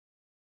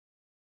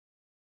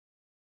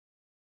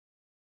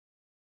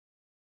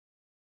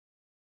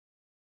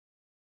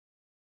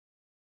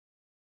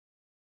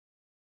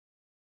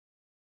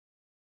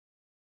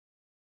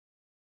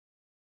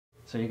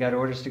So you got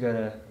orders to go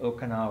to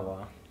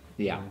Okinawa.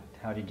 Yeah. And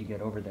how did you get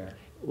over there?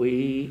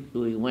 We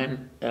went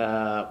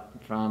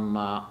from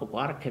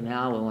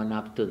Guadalcanal, we went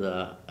up to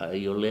the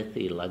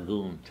Ulithi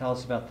Lagoon. Tell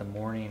us about the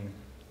morning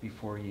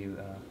before you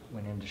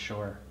went into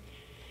shore.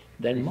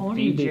 The Did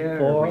morning feed you, or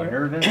before, were you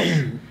nervous?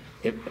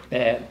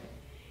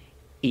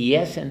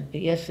 yes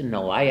and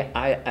no.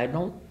 I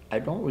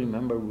don't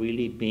remember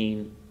really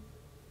being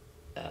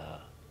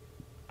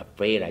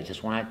afraid. I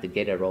just wanted to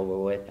get it over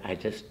with.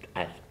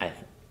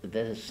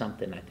 This is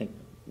something I think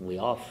we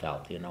all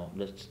felt, you know,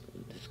 let's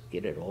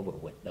get it over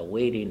with. The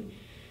waiting,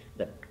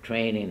 the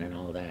training and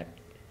all that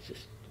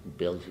just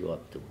builds you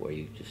up to where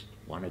you just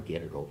want to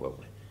get it over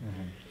with.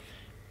 Mm-hmm.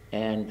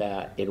 And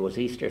it was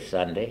Easter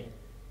Sunday,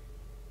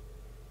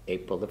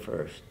 April the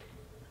 1st,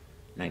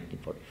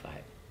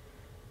 1945.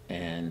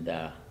 And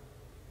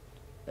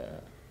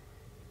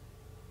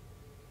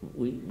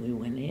we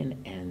went in,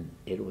 and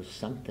it was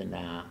something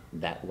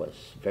that was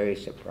very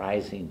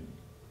surprising.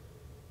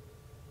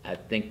 I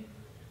think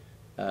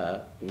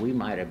we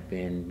might have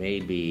been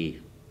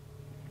maybe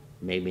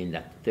in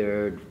the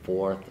third,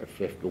 fourth, or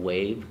fifth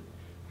wave,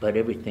 but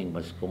everything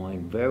was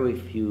going. Very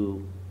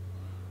few.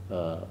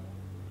 Very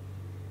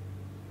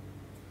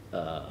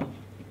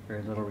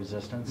little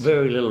resistance?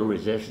 Very little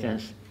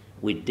resistance. Yeah.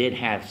 We did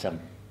have some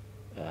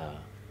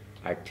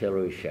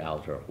artillery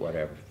shells or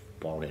whatever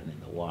falling in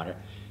the water,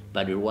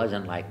 but it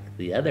wasn't like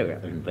the other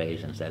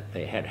invasions that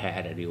they had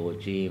at Iwo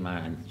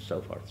Jima and so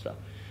forth.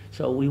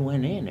 So we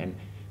went in, and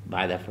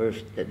by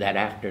that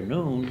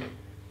afternoon,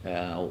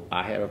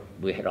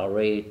 we had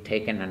already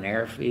taken an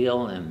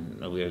airfield, and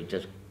we were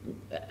just,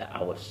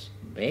 I was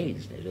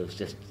amazed. It was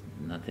just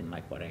nothing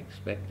like what I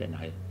expected.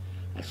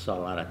 I saw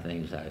a lot of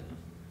things. I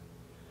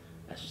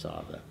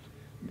saw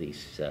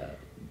these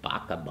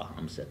Baka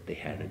bombs that they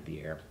had at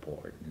the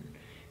airport,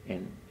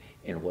 and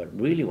what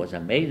really was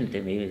amazing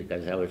to me,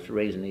 because I was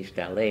raised in East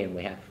LA, and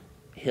we have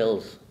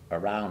hills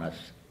around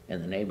us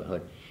in the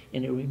neighborhood,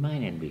 and it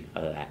reminded me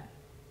of that.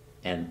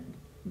 And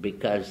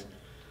because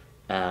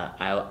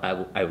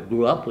I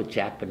grew up with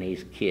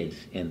Japanese kids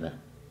in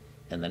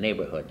the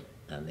neighborhood,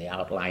 in the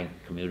outlying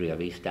community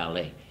of East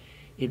LA,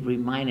 it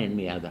reminded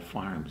me of the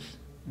farms.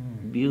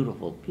 Mm.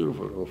 Beautiful,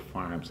 beautiful little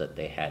farms that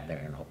they had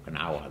there in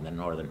Okinawa, in the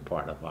northern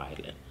part of the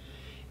island.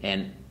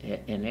 And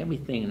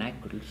everything I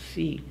could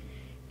see,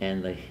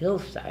 and the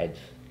hillsides,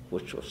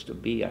 which was to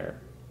be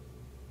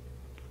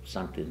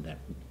something that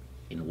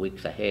in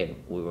weeks ahead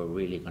we were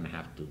really going to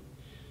have to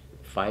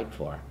fight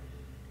for,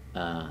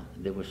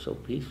 they were so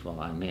peaceful.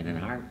 I mean,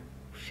 and our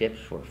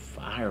ships were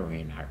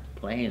firing, our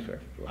planes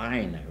were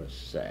flying. There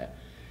was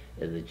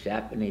the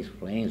Japanese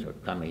planes were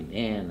coming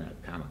in,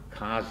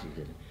 kamikazes,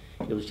 and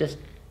it was just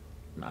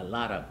a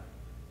lot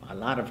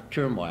of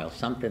turmoil.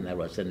 Something that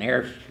was it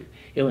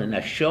was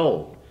a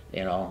show,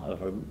 you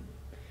know.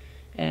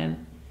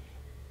 And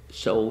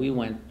so we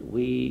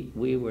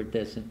were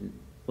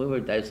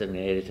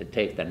designated to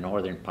take the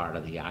northern part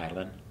of the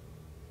island,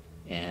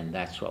 and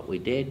that's what we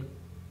did.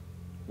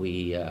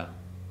 We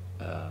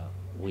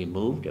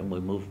moved, and we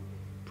moved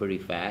pretty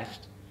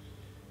fast.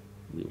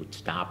 We would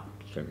stop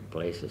certain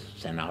places,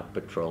 send out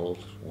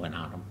patrols, went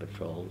out on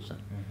patrols,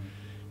 and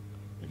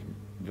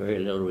very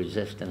little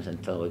resistance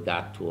until we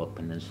got to a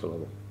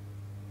peninsula,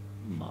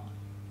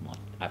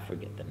 I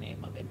forget the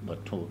name of it,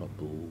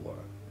 Matunabu or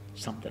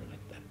something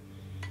like that.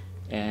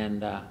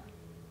 And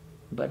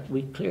but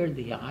we cleared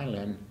the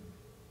island,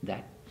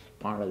 that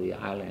part of the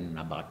island, in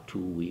about 2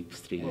 weeks,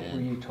 3 weeks. What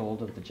were you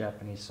told of the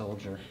Japanese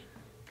soldier?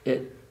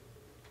 There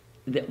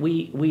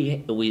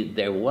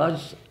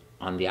was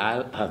on the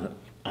island,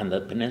 on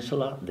the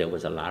peninsula, there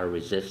was a lot of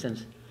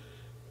resistance,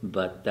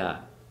 but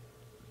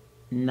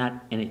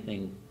not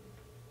anything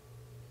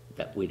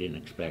that we didn't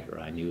expect or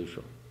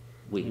unusual.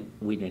 We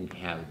didn't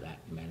have that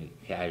many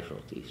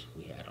casualties.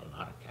 We had a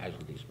lot of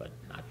casualties, but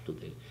not to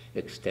the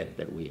extent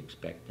that we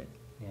expected.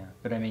 Yeah,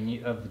 but I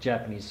mean, of the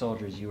Japanese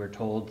soldiers, you were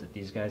told that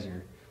these guys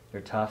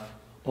they're tough.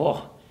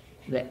 Oh,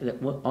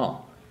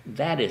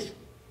 that is,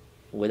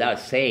 without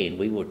saying,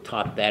 we were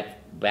taught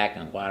that back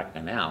in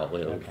Guadalcanal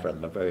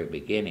from the very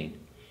beginning,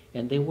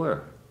 and they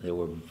were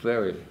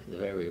very,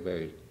 very,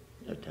 very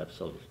tough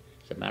soldiers.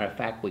 As a matter of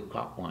fact, we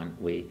caught one.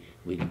 We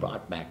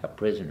brought back a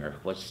prisoner.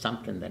 It was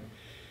something that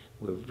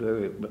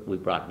we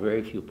brought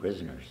very few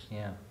prisoners.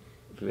 Yeah,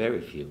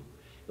 very few.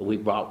 We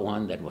brought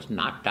one that was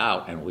knocked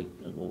out, and we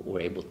were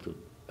able to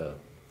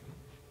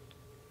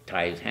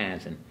tie his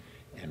hands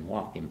and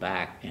walk him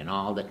back. And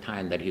all the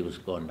time that he was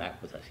going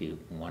back with us, he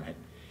wanted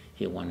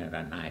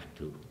a knife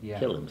to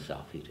kill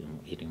himself. He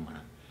didn't want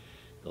to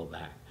go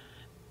back.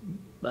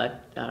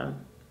 But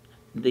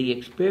the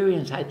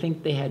experience, I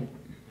think they had.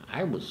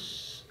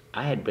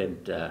 I had been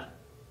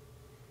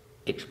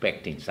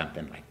expecting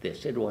something like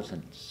this. It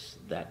wasn't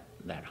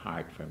that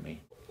hard for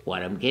me.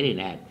 What I'm getting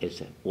at is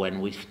that when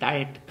we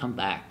started to come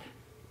back,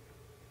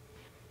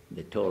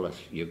 they told us,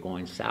 you're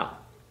going south.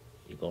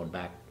 You're going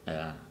back.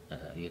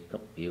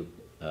 You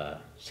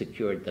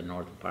secured the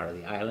northern part of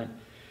the island.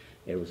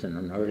 It was in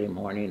an early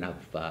morning of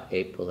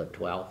April the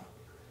 12th.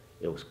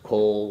 It was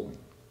cold,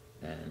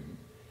 and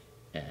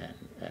and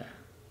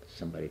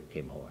somebody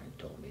came over and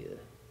told me that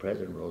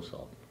President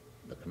Roosevelt,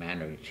 the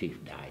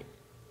commander-in-chief, died.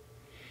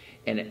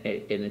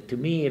 And to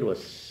me it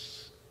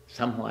was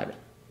somewhat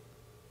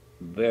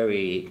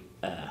very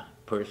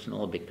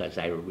personal, because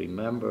I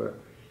remember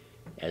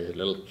as a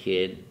little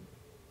kid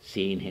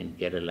seeing him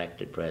get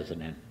elected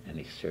president, and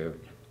he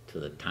served to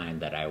the time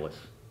that I was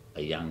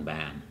a young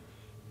man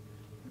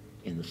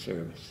in the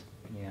service.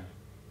 Yeah.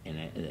 And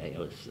it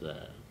was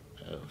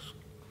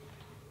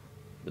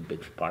the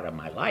big part of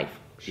my life.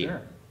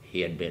 Sure.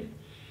 He had been.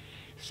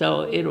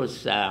 So it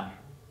was,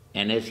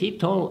 and as they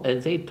told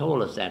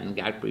us that and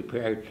got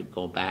prepared to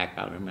go back,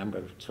 I remember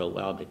it so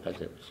well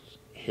because it was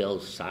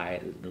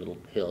hillside, little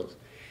hills,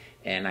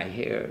 and I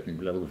hear in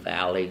little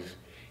valleys,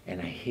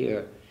 and I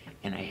hear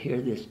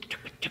this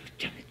chugga, chugga,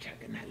 chugga,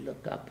 chugga, and I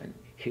look up, and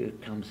here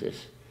comes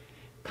this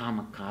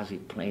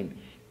kamikaze plane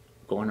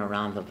going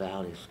around the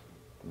valleys.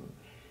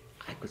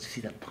 I could see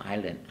the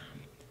pilot.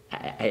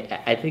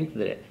 I think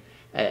that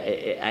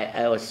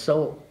I was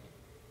so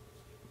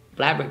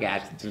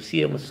flabbergasted to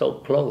see him so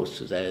close,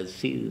 to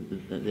see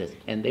this,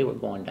 and they were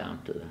going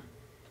down to the. You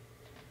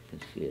can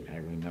see it. I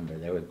remember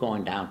they were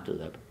going down to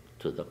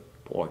the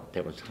port.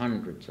 There was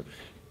hundreds of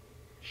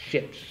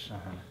ships,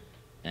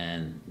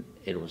 and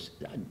it was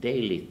a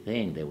daily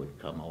thing. They would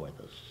come over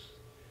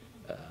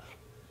those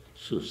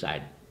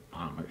suicide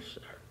bombers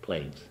or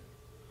planes,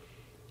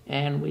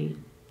 and we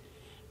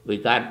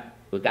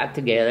got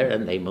together,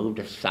 and they moved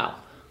us south.